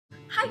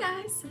Hi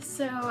guys!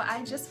 So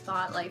I just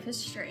bought Life is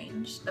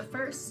Strange, the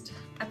first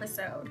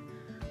episode.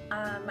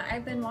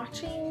 I've been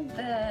watching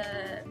the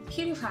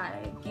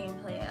PewDiePie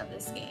gameplay of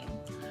this game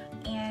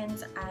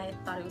and I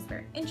thought it was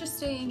very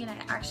interesting and I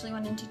actually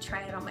wanted to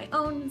try it on my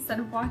own instead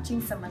of watching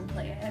someone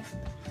play it.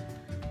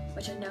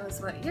 Which I know is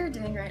what you're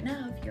doing right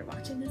now if you're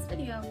watching this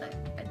video, but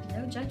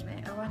no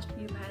judgment. I watch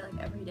PewDiePie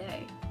like every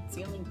day. It's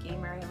the only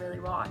gamer I really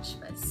watch,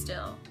 but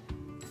still.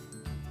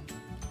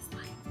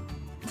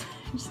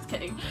 I'm just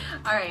kidding.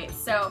 Alright,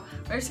 so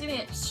we're just gonna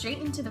get straight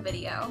into the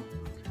video.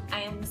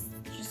 I am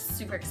just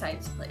super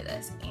excited to play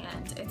this,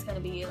 and it's gonna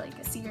be like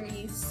a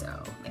series,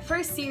 so my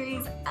first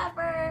series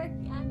ever!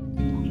 Yeah.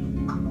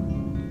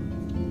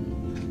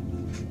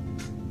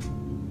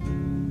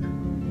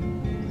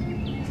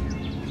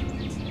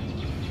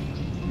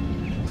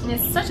 And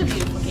it's such a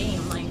beautiful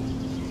game, like,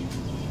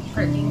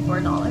 for it being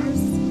 $4.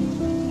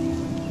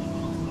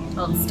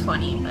 Well, it's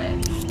 20,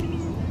 but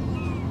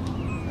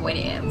what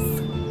ifs.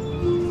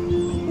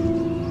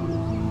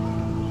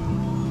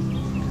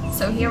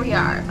 So here we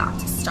are, about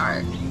to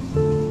start.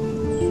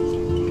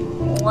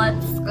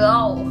 Let's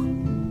go!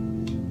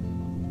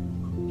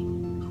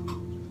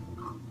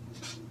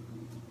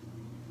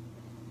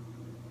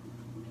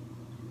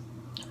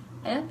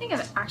 I don't think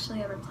I've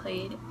actually ever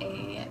played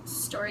a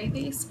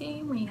story-based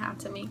game where you have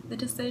to make the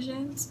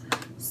decisions,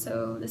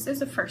 so this is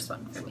the first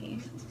one for me.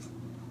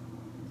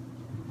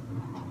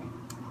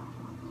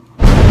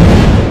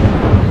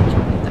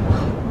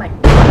 Oh my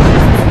god,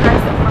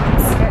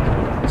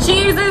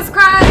 Jesus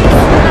Christ!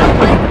 I don't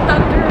like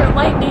thunder or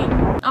lightning.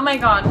 Oh my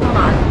god, hold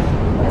on.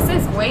 This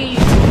is way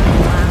too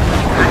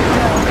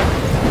loud.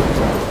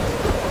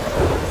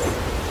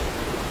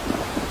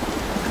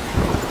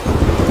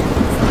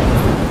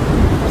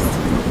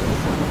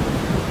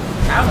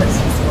 That was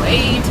just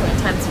way too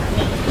intense for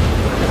me.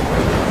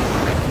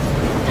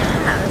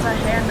 Ah, there's a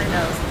hair in my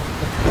nose.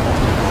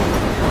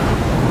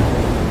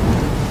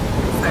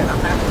 Sorry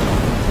about that.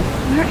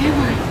 Where am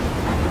I?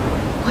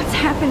 What's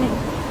happening?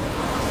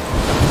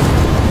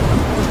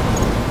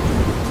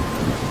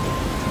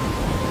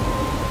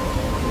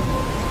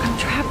 I'm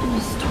trapped in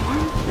a storm?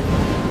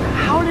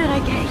 How did I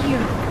get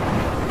here?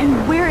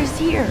 And where is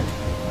here?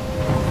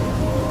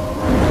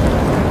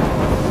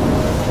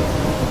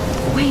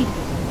 Wait.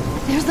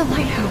 There's the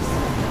lighthouse.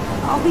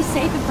 I'll be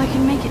safe if I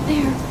can make it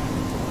there.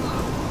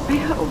 I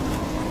hope.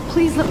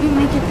 Please let me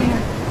make it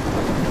there.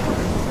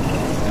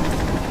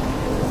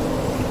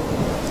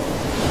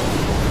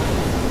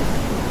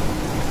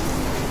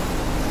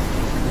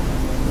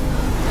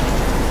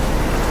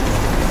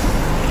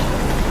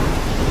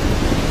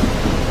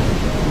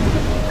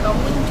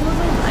 Going to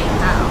the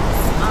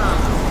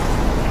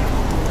lighthouse.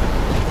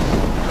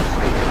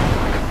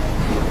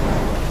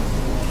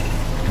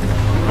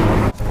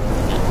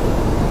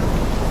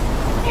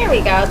 There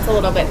we go, it's a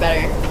little bit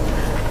better.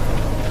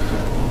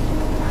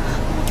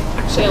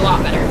 Actually, a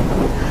lot better.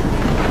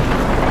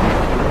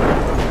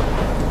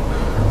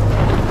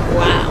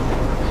 Wow.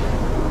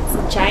 It's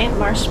a giant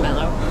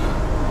marshmallow.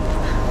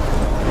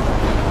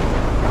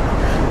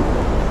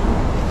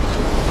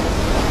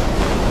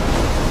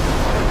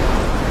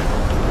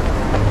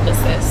 What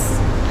is this?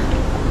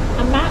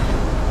 A map?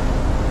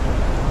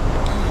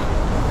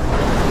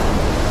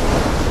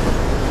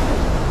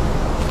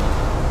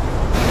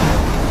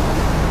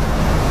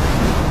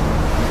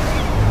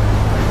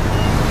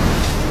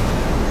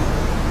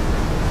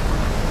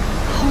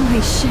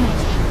 Holy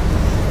shit.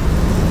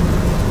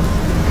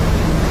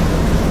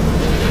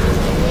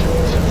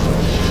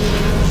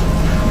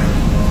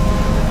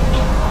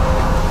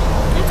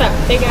 It's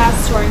a big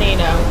ass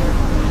tornado.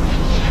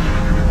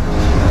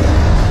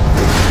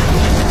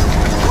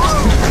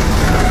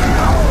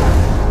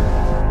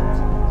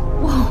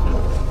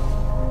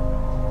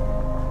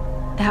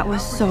 Whoa. That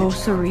was so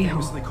surreal.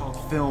 Famously called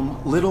film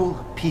Little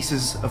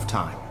Pieces of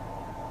Time.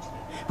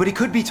 But he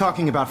could be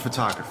talking about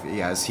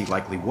photography, as he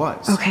likely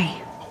was.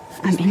 Okay,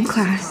 I'm in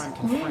class.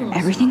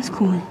 Everything's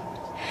cool.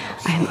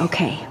 I am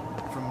okay.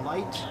 From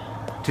light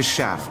to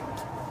shadow.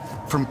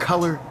 From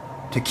color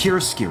to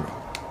chiaroscuro.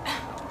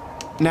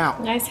 Now,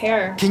 Nice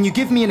hair. can you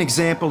give me an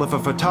example of a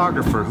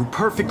photographer who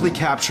perfectly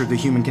captured the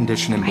human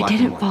condition in I black and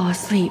didn't white? fall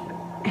asleep,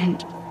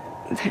 and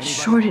that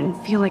sure didn't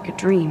feel like a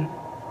dream.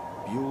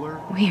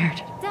 Bueller?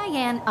 Weird.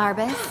 Diane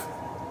Arbus.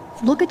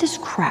 Look at this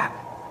crap.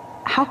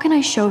 How can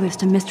I show this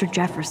to Mr.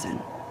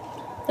 Jefferson?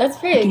 That's I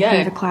pretty can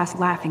hear the good. class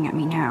laughing at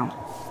me now.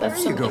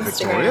 That's There some you go, Instagram.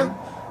 Victoria.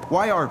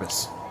 Why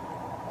Arbus?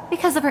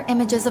 Because of her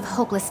images of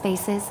hopeless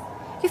faces.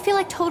 You feel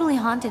like totally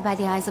haunted by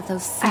the eyes of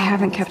those I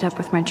haven't sad kept up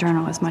with my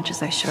journal as much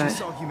as I She should.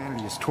 saw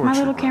humanity as torture. My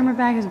little right? camera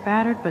bag is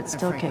battered, but And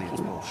still frankly, it's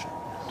kicking. bullshit.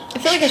 I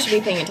feel like I should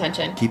be paying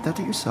attention. Keep that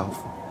to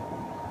yourself.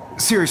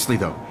 Seriously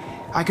though,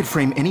 I could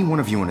frame any one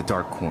of you in a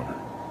dark corner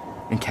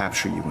and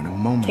capture you in a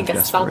moment Take of a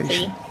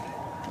desperation. selfie.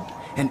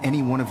 And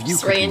any one of you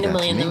Just could do that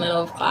randomly to in the me.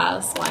 middle of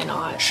class. Why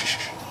not? Shh.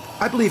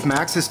 I believe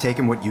Max has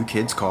taken what you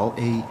kids call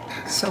a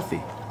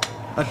selfie.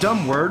 A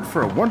dumb word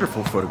for a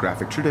wonderful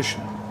photographic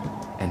tradition.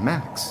 And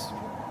Max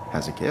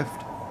has a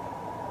gift.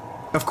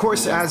 Of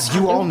course, as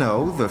you all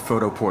know, the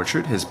photo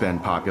portrait has been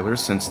popular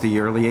since the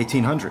early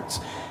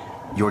 1800s.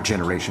 Your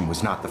generation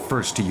was not the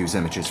first to use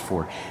images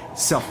for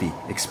selfie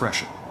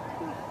expression.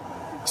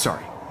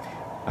 Sorry,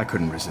 I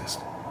couldn't resist.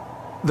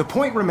 The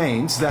point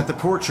remains that the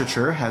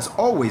portraiture has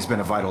always been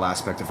a vital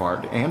aspect of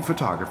art and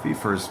photography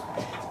for as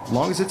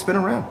long as it's been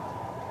around.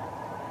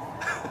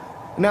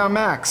 Now,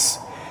 Max,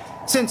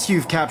 since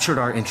you've captured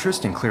our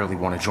interest and clearly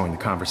want to join the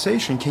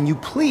conversation, can you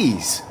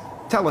please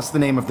tell us the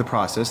name of the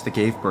process that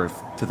gave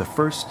birth to the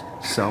first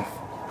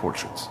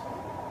self-portraits?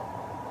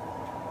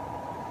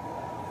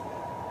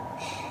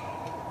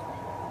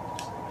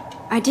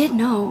 I did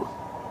know,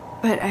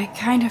 but I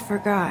kind of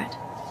forgot.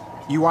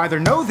 You either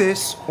know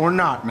this or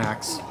not,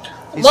 Max.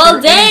 Is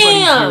Well, there anybody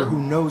damn! here who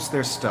knows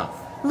their stuff?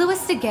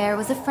 Louis Daguerre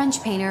was a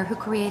French painter who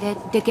created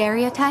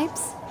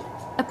daguerreotypes,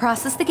 a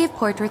process that gave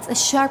portraits a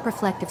sharp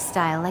reflective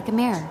style like a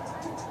mirror.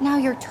 Now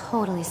you're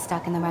totally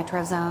stuck in the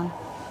retro zone.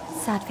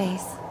 Sad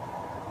face.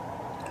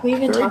 Who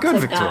even Very talks good,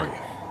 like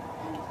Victoria.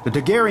 The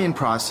Daguerrean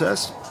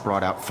process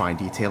brought out fine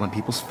detail in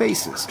people's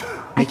faces.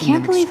 I making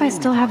can't them believe I extremely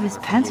still have this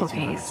popular pencil in the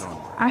 1800s case.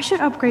 onward. I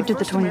should upgrade to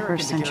the first American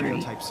 21st century.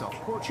 daguerreotype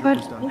self-portrait But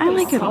was done I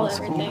like it Saw old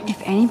school. everything.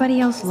 If anybody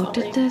else looked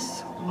at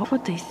this, what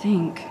would they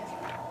think?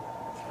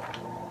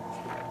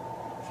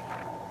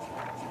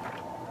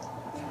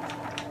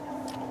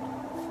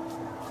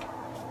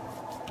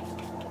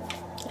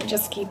 I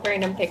just keep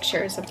random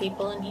pictures of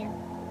people in here.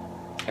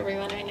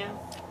 Everyone I know.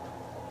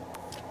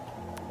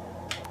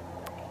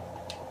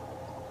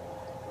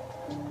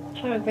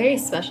 Have a very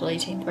special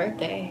 18th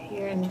birthday.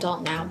 You're an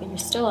adult now, but you're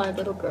still our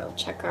little girl.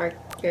 Check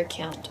your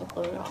account to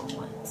upload it all at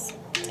once.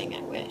 Dang,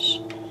 I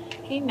wish.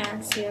 Hey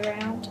Max, you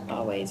around?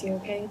 Always, you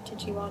okay?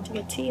 Did you want to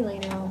get tea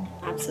later on?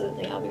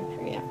 Absolutely, I'll be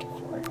free after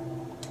 4.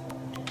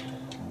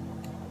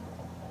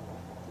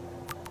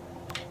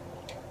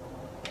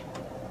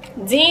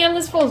 Damn,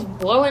 this fool's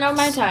blowing up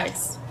my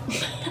text.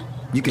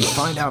 You can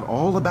find out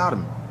all about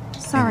him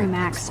Sorry,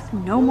 Max.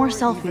 No more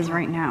selfies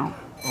right now.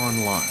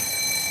 online.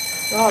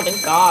 Oh,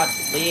 thank God.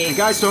 And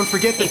guys, don't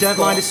forget the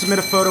deadline to submit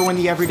a photo in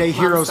the Everyday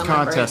Heroes summer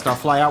contest. break. I'll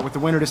fly out with the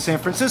winner to San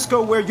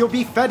Francisco, where you'll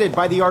be feted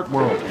by the art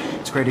world.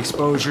 It's great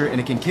exposure, and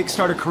it can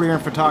kickstart a career in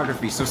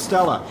photography. So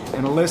Stella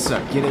and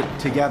Alyssa, get it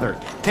together.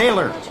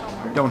 Taylor,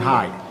 don't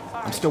hide.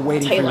 I'm still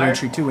waiting for your Taylor.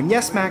 entry too. And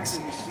yes, Max,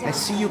 I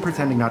see you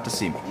pretending not to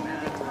see me.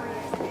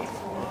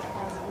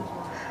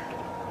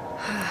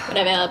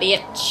 Whatever,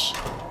 bitch.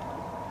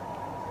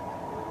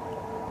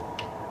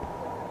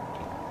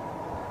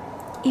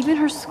 Even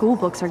her school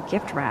books are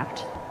gift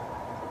wrapped.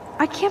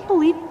 I can't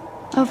believe.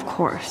 Of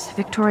course,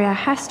 Victoria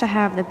has to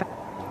have the.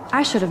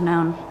 I should have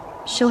known.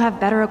 She'll have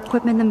better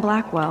equipment than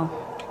Blackwell.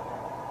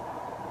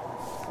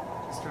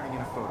 It's turning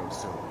in a photo,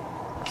 so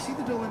see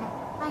the dilemma?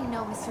 I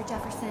know, Mr.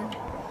 Jefferson.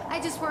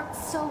 I just worked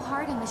so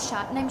hard on this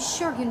shot, and I'm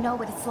sure you know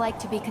what it's like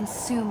to be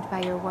consumed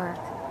by your work.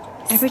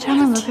 Every time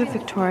I look at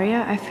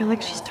Victoria, I feel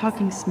like she's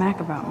talking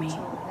smack about me.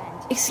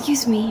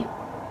 Excuse me,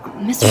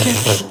 Mr.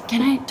 Jefferson,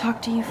 can I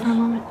talk to you for a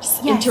moment?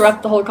 Just Yes.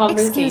 interrupt the whole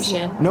Excuse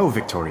conversation. No,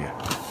 Victoria.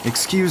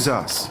 Excuse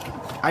us.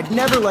 I'd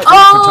never let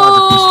your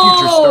photography's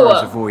future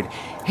stars avoid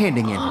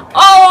handing in her.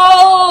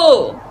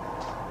 Oh!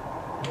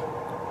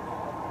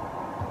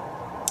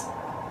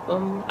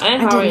 I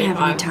didn't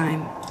have any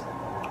time.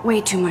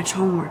 Way too much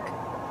homework.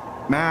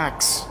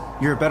 Max,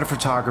 you're a better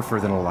photographer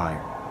than a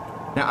liar.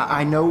 Now,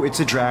 I know it's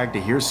a drag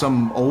to hear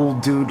some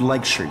old dude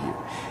lecture you,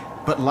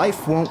 but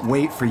life won't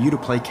wait for you to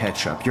play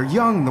catch up. You're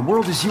young, the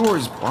world is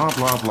yours, blah,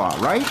 blah, blah,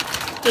 right?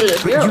 Dude,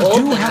 if But you're you old,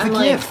 do then have I'm a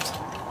like, gift.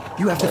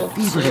 You have the old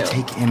fever to too.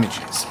 take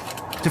images,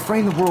 to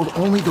frame the world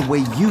only the way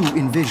you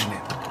envision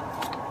it.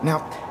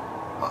 Now,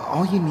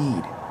 all you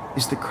need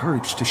is the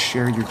courage to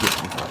share your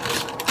gift with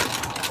others.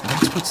 And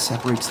that's what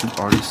separates the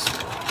artist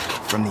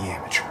from the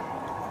amateur.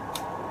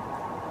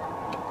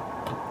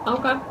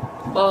 Okay.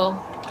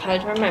 Well, can I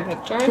turn my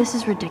picture in? This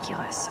is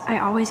ridiculous. I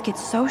always get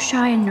so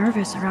shy and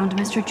nervous around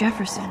Mr.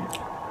 Jefferson.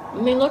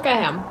 I mean, look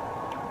at him.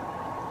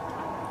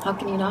 How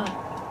can you not?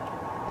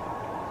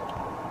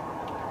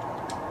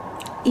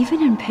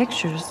 Even in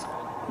pictures,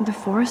 the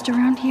forest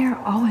around here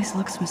always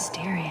looks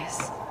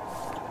mysterious.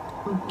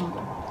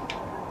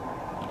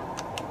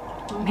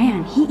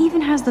 Man, he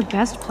even has the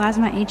best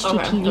plasma Okay,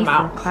 HDTV I'm for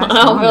out. class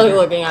I'm really monitor.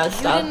 looking at You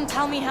stuff. didn't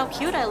tell me how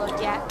cute I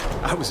looked yet.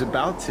 I was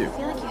about to. I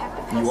feel like you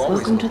have to You always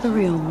Welcome to the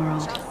real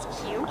world.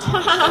 cute.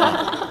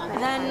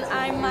 Then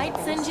I might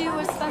send you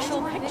a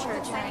special picture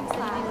during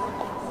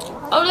class.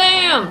 Oh,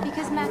 damn!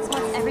 Because Max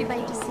wants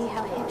everybody to see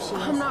how hip she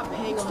is. I'm not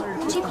paying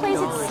 $100. She plays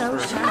it so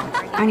sharp.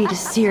 I need a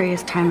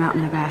serious timeout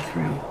in the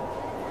bathroom.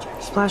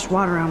 Splash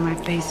water on my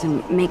face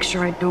and make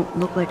sure I don't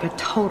look like a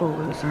total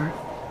loser.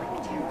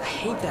 I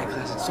hate that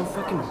class. It's so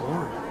fucking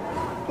boring.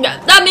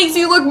 Yeah, that makes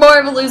you look more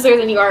of a loser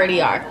than you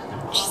already are.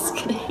 Just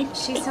kidding.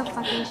 She's so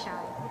fucking shy.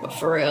 But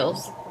for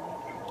reals.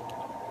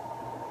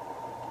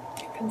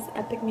 Here comes the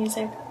epic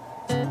music.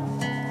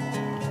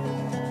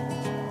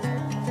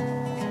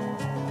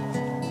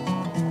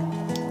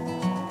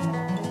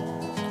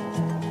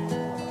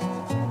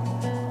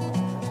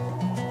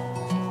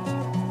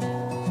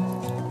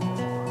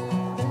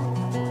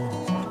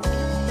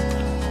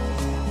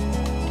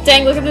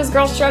 Dang, look at this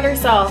girl strut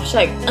herself. She's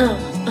like,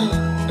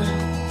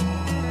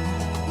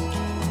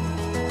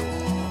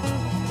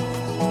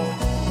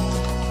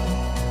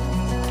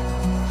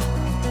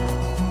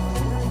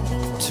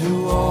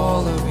 To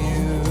all of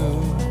you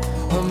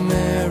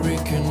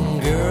American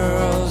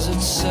girls,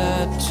 it's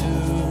sad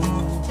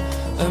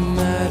to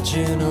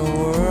imagine a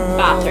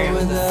world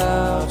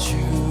without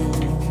you.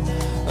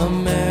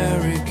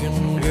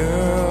 American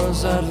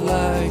girls, I'd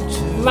like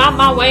to I'm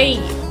my way.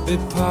 Be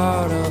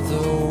part of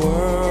the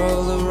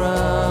world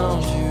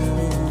around you.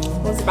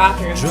 What's the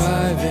bathroom?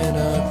 Driving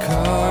a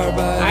car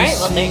by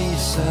the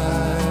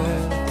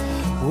seaside,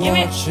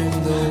 watching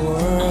the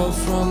world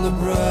from the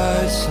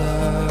bright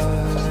side.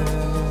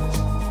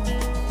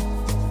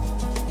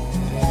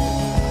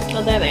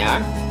 Oh, there they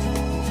are.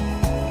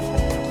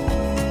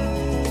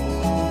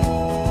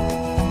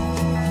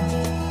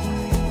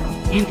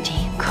 Empty.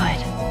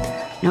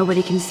 Good.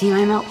 Nobody can see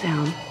my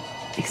meltdown.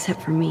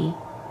 Except for me.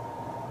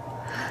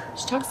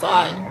 She talks a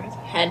lot in her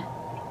head.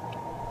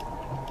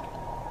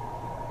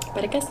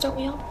 But I guess don't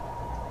we all?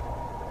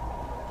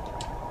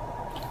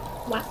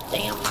 What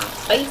damn my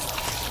face?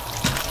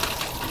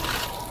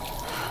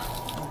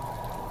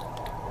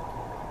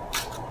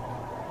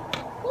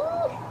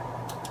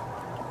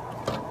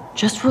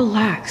 Just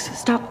relax.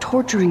 Stop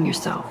torturing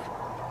yourself.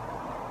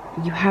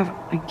 You have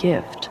a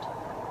gift.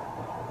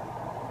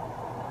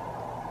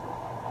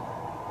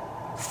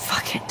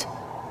 Fuck it.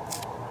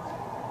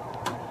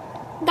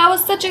 That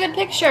was such a good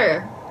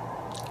picture.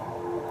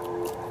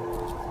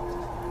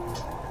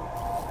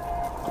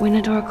 When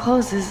a door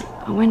closes,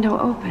 a window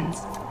opens.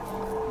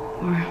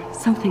 Or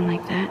something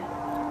like that.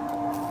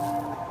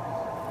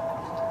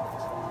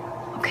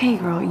 Okay,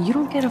 girl, you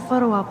don't get a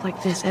photo op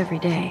like this every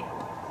day.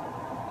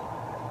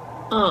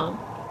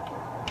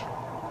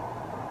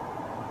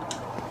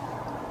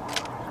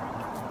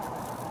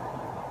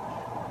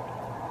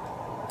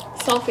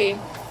 Selfie.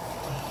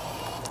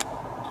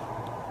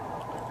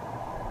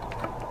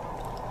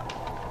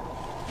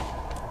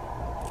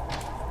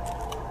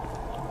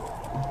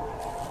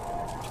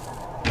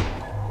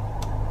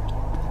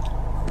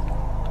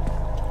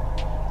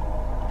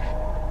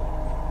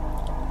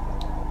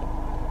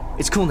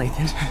 It's cool,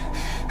 Nathan.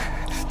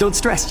 Don't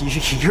stress.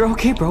 You're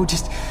okay, bro.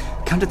 Just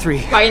count to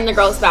 3. Right in the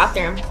girls'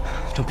 bathroom.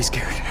 Don't be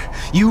scared.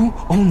 You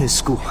own this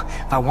school.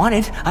 If I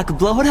wanted, I could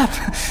blow it up.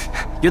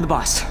 You're the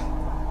boss.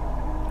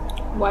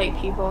 White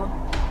people.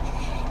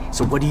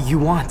 So what do you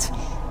want?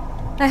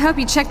 I hope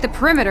you checked the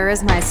perimeter,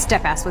 as my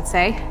step-ass would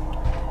say.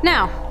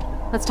 Now,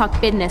 let's talk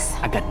business.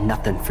 I got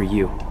nothing for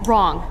you.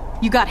 Wrong.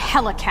 You got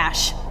hella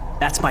cash.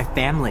 That's my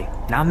family,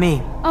 not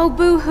me. Oh,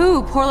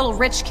 boo-hoo, poor little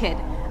rich kid.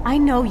 I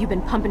know you've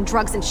been pumping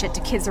drugs and shit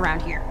to kids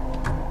around here.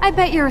 I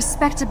bet your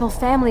respectable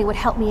family would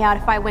help me out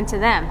if I went to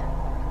them.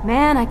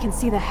 Man, I can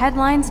see the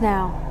headlines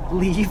now.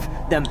 Leave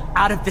them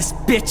out of this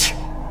bitch!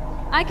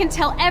 I can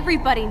tell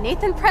everybody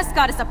Nathan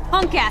Prescott is a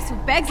punk ass who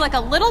begs like a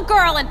little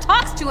girl and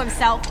talks to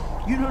himself.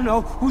 You don't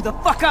know who the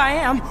fuck I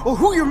am or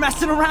who you're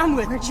messing around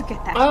with. Where'd you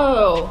get that?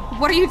 Oh.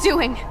 What are you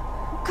doing?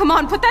 Come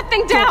on, put that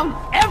thing down!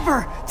 Don't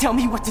ever tell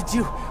me what to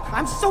do!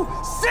 I'm so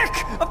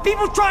sick of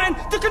people trying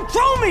to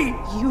control me!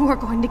 You are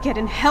going to get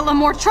in hella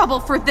more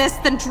trouble for this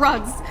than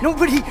drugs.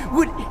 Nobody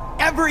would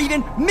ever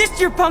even miss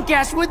your punk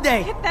ass, would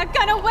they? Get that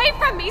gun away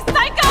from me,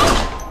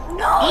 psycho!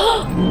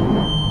 No!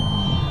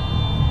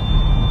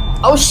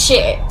 Oh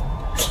shit!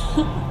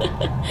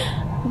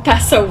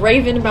 That's so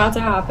Raven about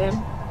to happen.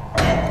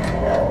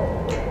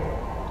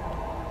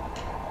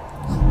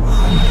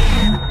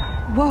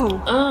 Whoa.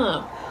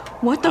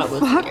 What the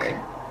fuck? Weird.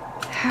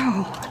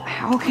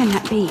 How can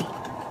that be?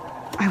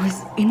 I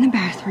was in the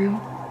bathroom.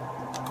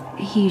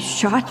 He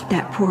shot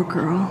that poor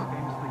girl.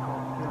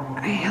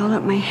 I held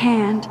up my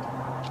hand.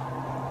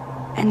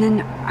 And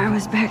then I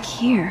was back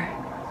here.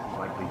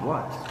 Likely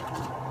was.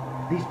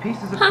 These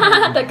pieces of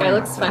that guy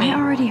looks funny. I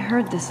already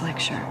heard this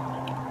lecture.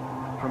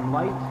 From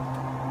light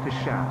to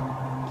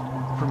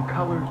shadow. From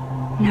color.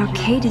 Now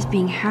Kate is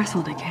being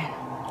hassled again.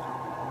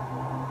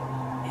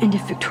 And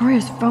if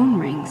Victoria's phone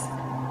rings,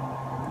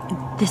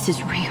 this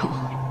is real.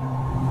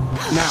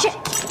 Now, Shit.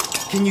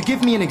 Can you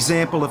give me an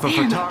example of a Damn,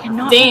 I photographer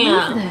cannot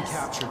Damn. believe this.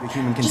 capture the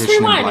human Just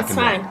condition in rewind, black it's and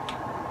fine.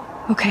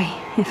 white? Okay,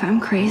 if I'm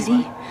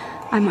crazy,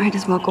 I might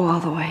as well go all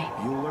the way.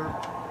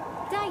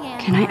 Diane.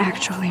 Can I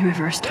actually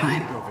reverse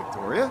time? Go,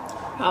 Victoria.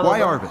 Probably. Why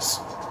Arbus?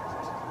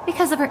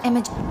 Because of her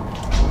image.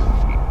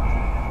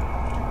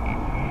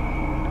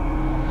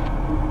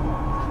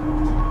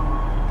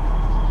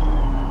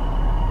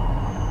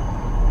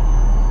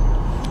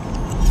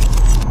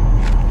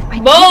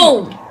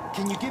 Boom!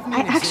 Can you give me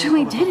I an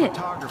actually example did of a it.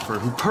 photographer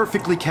who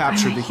perfectly I'm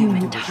captured a the human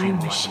human condition time in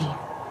black machine. and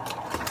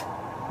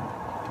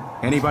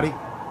white? Anybody?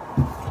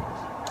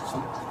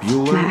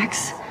 Bueller?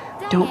 Max,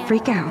 don't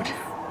freak out.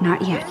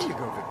 Not yet. There you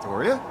go,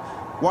 Victoria.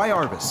 Why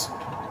Arbus?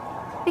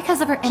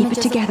 Because of her Keep it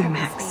images of together,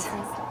 homeless Max.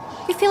 faces.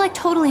 You feel like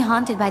totally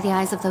haunted by the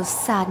eyes of those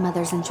sad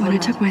mothers and When I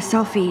children. took my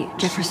selfie,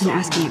 Jefferson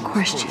asked me a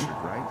question.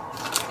 Right?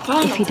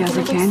 Fine, If he does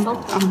I'll take again,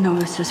 another selfie. I'll know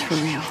this is for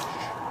real.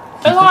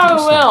 I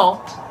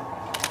will.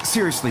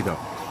 Seriously though,